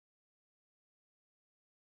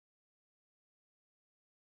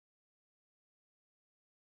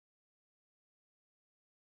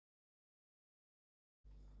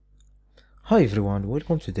Hi everyone,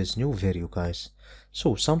 welcome to this new video guys.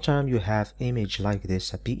 So sometimes you have image like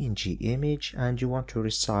this, a PNG image, and you want to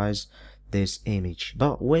resize this image,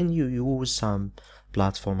 but when you use some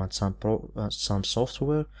platform and some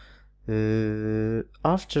software,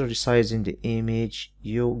 after resizing the image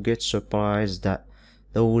you get surprised that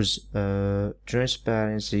those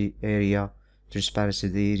transparency area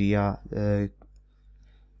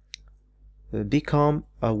become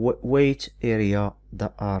a weight area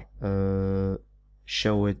that are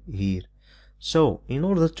showed here. So in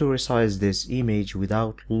order to resize this image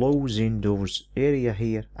without losing those area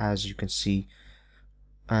here, as you can see,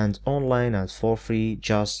 and online and for free,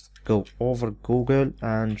 just go over Google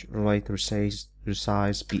and write resize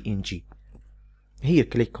PNG. Here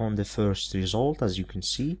click on the first result. As you can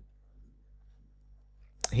see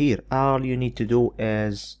here, all you need to do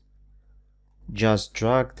is just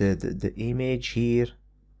drag the image here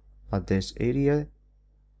at this area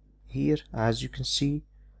here. As you can see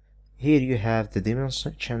here, you have the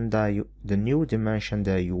dimension that the new dimension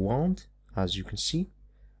that you want. As you can see,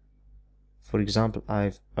 for example, I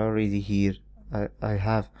have already here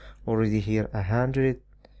 100.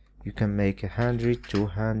 You can make 100,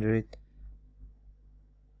 200.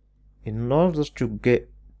 In order to get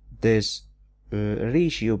this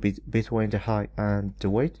ratio between the height and the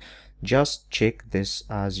weight, just check this,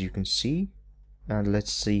 as you can see, and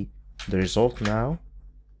let's see the result now.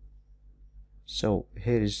 So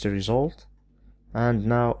here is the result, and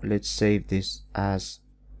now let's save this as,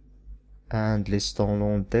 and let's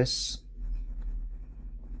download this.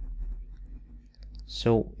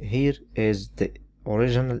 So here is the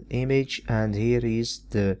original image and here is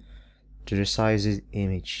the resized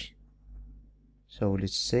image. So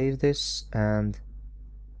let's save this and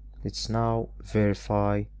let's now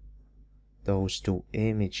verify those two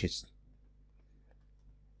images.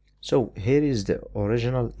 So here is the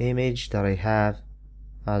original image that I have.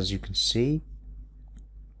 As you can see,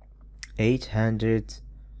 800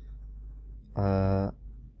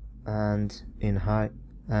 and in height,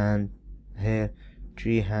 and here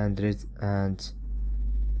 300 and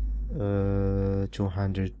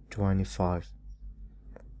 225.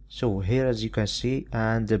 So here, as you can see,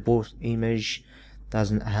 and the both image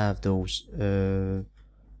doesn't have those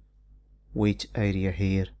weight area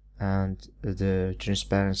here, and the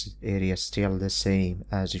transparency area still the same,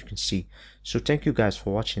 as you can see. So thank you guys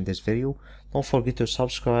for watching this video. Don't forget to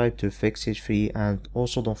subscribe to fix it free, and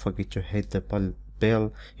also don't forget to hit the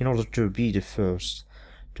bell in order to be the first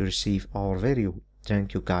to receive our video.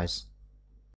 Thank you guys.